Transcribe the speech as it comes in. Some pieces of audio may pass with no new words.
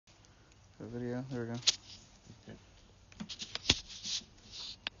The video. There we go. Okay.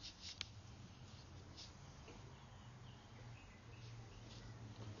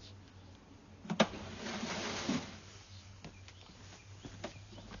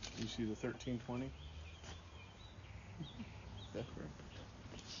 You see the 1320? That's right.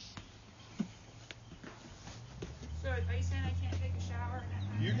 So are you saying I can't take a shower?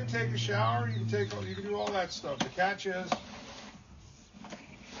 You can take a shower. You can do all that stuff. The catch is,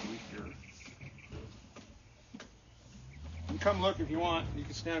 you can come look if you want. You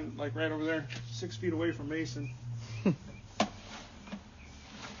can stand like right over there, 6 feet away from Mason.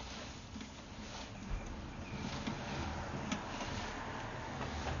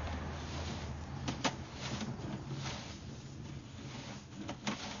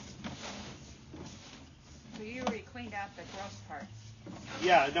 So you already cleaned out the gross part.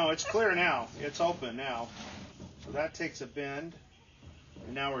 Yeah, no, it's clear now. It's open now. So that takes a bend.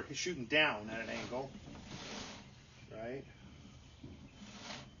 And now we're shooting down at an angle. Right?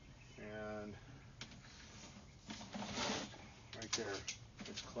 And right there.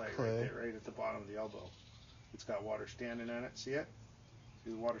 It's clay. Right there, right at the bottom of the elbow. It's got water standing in it. See it?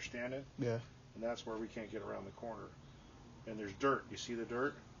 See the water standing? Yeah. And that's where we can't get around the corner. And there's dirt. You see the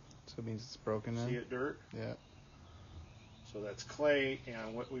dirt? So it means it's broken in? See it, dirt? Yeah. So that's clay,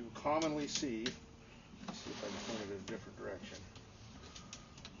 and what we commonly see, let's see if I can point it in a different direction.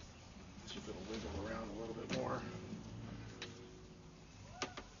 See if it'll wiggle around a little bit more.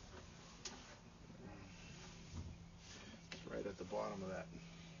 It's right at the bottom of that.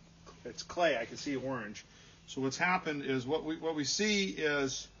 It's clay. I can see orange. So what's happened is what we see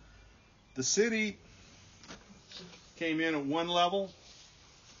is the city came in at one level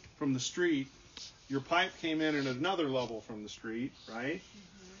from the street. Your pipe came in at another level from the street, right?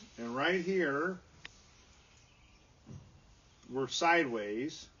 Mm-hmm. And right here, we're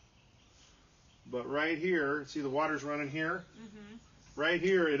sideways. But right here, see the water's running here? Mm-hmm. Right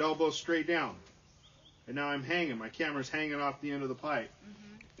here, it elbows straight down. And now I'm hanging. My camera's hanging off the end of the pipe.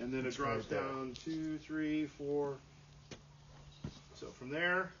 Mm-hmm. And then it drops down 2, 3, 4. So from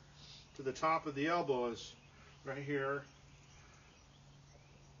there to the top of the elbow is right here.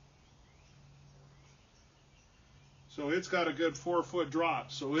 So it's got a good 4-foot drop.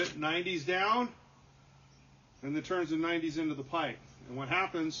 So it 90s down, and then turns the 90s into the pipe. And what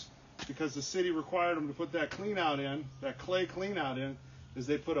happens, because the city required them to put that clean out in, that clay clean out in, is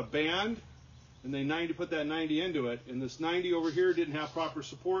they put a band, and they put that 90 into it. And this 90 over here didn't have proper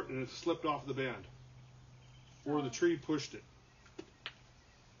support, and it slipped off the band. Or the tree pushed it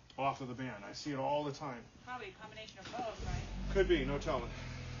off of the band. I see it all the time. Probably a combination of both, right? Could be, no telling.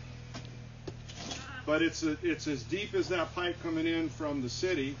 But it's as deep as that pipe coming in from the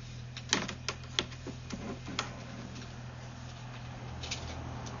city.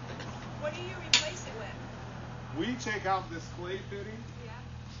 What do you replace it with? We take out this clay fitting Yeah.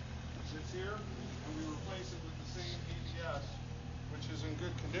 that's here, and we replace it with the same ABS, which is in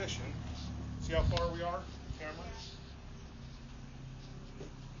good condition. See how far we are, camera?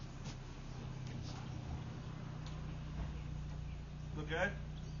 Look good?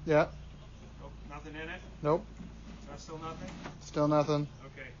 Yeah. Nope, nothing in it? Nope. Is that still nothing? Still nothing.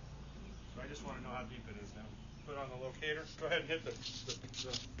 Okay. So I just want to know how deep it is now. Put on the locator. Go ahead and hit the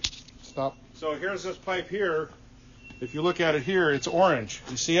Stop. So here's this pipe here. If you look at it here, it's orange.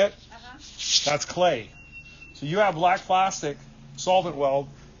 You see it? Uh-huh. That's clay. So you have black plastic, solvent weld.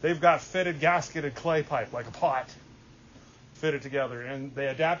 They've got fitted gasketed clay pipe, like a pot, fitted together. And they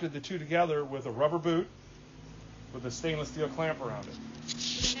adapted the two together with a rubber boot with a stainless steel clamp around it.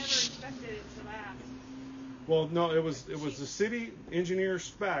 They never expected it to last. Well, no, it was the city engineer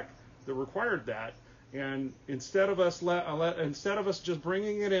spec that required that. And instead of us just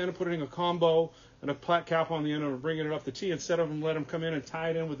bringing it in and putting a combo and a plat cap on the end and bringing it up the T, instead of them let them come in and tie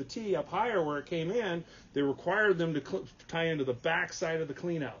it in with the T up higher where it came in, they required them to tie into the back side of the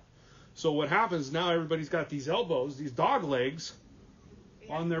clean out. So what happens now, everybody's got these elbows, these dog legs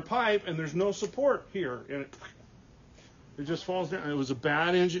on their pipe, and there's no support here, and it just falls down. It was a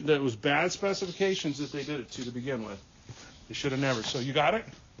bad engine. That was bad specifications that they did it to begin with. They should have never. So you got it?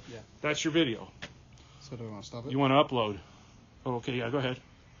 Yeah. That's your video. So do I want to stop it? You want to upload? Oh, okay, yeah, go ahead.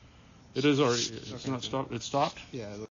 It is already. It's Okay, not stopped. It stopped. Yeah.